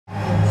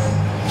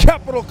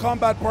Capital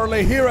Combat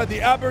Parley here at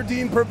the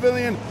Aberdeen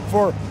Pavilion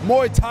for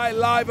Muay Thai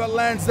Live at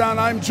Lansdowne.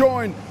 I'm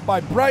joined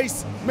by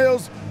Bryce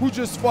Mills, who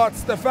just fought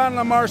Stephan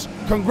Lamarche.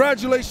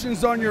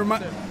 Congratulations on your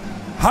match.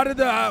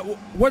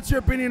 What's your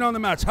opinion on the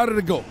match? How did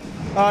it go?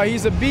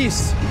 He's a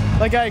beast,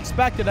 like I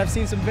expected. I've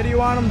seen some video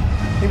on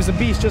him. He was a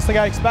beast, just like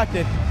I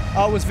expected.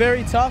 It was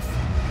very tough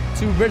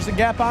to bridge the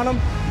gap on him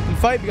and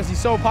fight because he's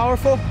so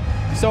powerful.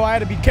 So I had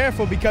to be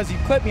careful because he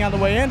clipped me on the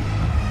way in.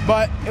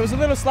 But it was a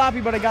little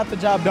sloppy, but I got the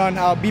job done.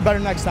 I'll be better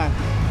next time.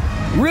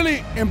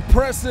 Really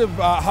impressive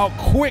how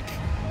quick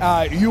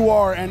you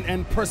are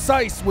and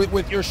precise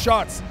with your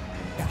shots.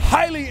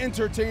 Highly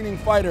entertaining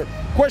fighter.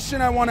 Question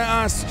I want to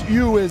ask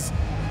you is,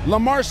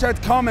 Lamarche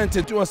had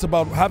commented to us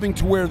about having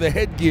to wear the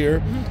headgear.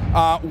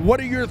 What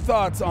are your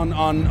thoughts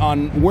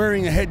on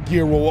wearing a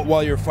headgear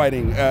while you're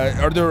fighting?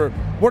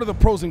 What are the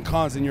pros and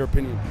cons in your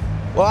opinion?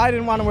 Well, I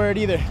didn't want to wear it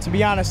either, to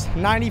be honest.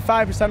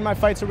 95% of my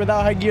fights are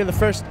without headgear. The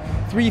first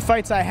 3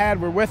 fights I had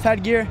were with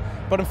headgear,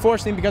 but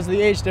unfortunately because of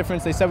the age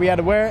difference, they said we had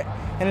to wear it,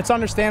 and it's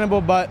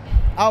understandable, but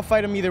I'll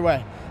fight them either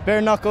way.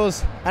 Bare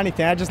knuckles,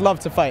 anything. I just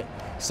love to fight.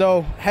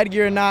 So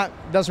headgear or not,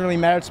 doesn't really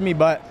matter to me,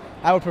 but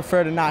I would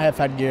prefer to not have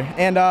headgear.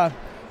 And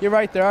you're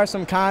right, there are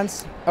some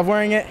cons of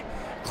wearing it.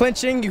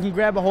 Clinching, you can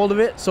grab a hold of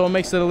it, so it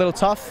makes it a little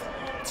tough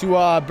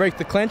to break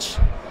the clinch,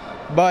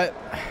 but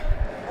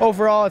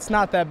overall, it's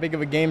not that big of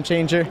a game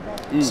changer.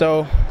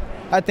 So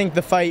I think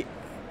the fight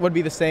would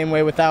be the same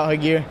way without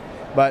headgear.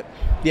 But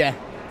yeah,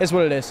 it's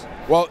what it is.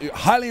 Well,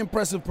 highly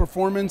impressive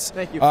performance.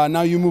 Thank you.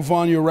 Now you move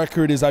on. Your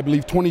record is, I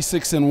believe,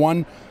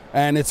 26-1,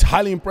 and it's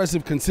highly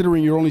impressive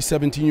considering you're only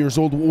 17 years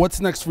old.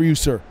 What's next for you,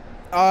 sir?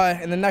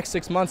 In the next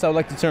 6 months, I would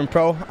like to turn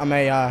pro. I'm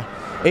my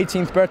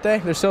 18th birthday.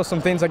 There's still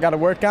some things I got to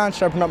work on,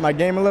 sharpen up my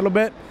game a little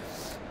bit,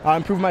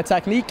 improve my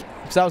technique,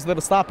 because I was a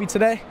little sloppy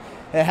today.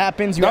 It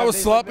happens. That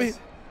was sloppy? Like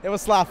it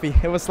was sloppy.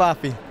 It was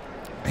sloppy.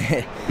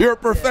 You're a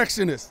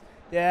perfectionist.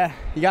 Yeah,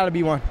 you got to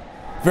be one.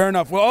 Fair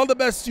enough. Well, all the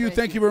best to you.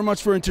 Thank you very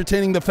much for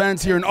entertaining the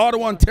fans here in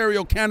Ottawa,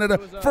 Ontario, Canada.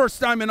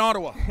 First time in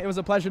Ottawa. It was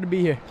a pleasure to be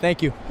here.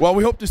 Thank you. Well,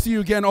 we hope to see you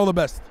again. All the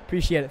best.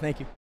 Appreciate it. Thank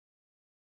you.